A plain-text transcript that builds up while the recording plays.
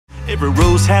Every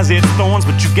rose has its thorns,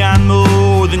 but you got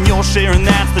more than your share, and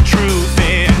that's the truth.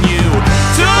 And you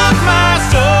took my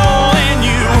soul and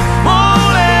you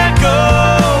won't let go.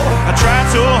 I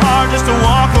tried so hard just to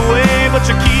walk away, but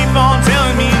you keep on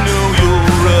telling me no.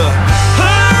 You're a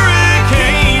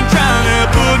hurricane trying to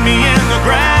put me in the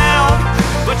ground,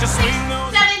 but you swing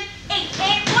those 7, 8,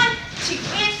 and 1, 2,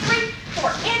 and 3, 4,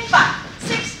 and 5,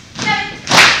 6, 7,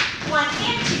 1,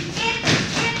 and 2, and 3,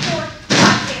 and 4,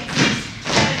 5, and 6,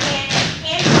 7, and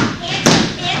 8, and 1, and 2,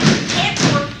 and 3, and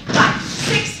 4, 5,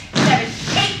 6, 7,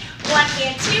 8, 1,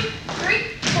 and 2, 3,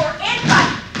 4, and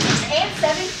 5, 6, and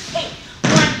 7, 8,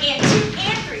 1, and 2,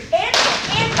 and 3, and 4,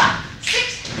 and 5,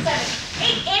 6, 7,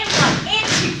 8, and 1, and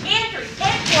 2, and 3,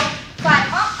 and 4,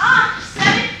 5,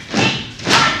 7, 8,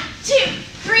 1, 2,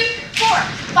 3, 4,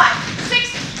 5, 6,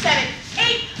 7,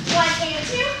 8, 1, and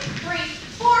 2, 3,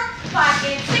 4, 5,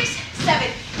 and 6, 7,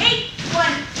 8, 1,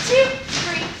 2,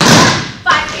 3, 4,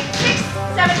 5, and 6,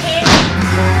 7, and 8.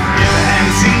 If I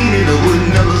hadn't seen it, I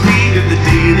wouldn't have believed it the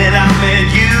day that I met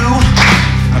you.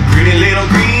 A pretty little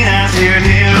green eyes, hair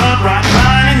held upright,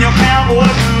 fine in your cowboy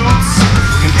boots.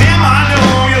 And damn, I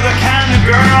know you're the kind of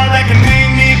girl that can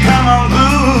make me come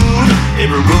unglued.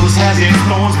 Every rose has its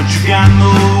thorns, but you got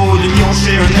more than your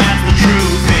share, and that's the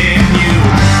truth. And you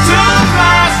took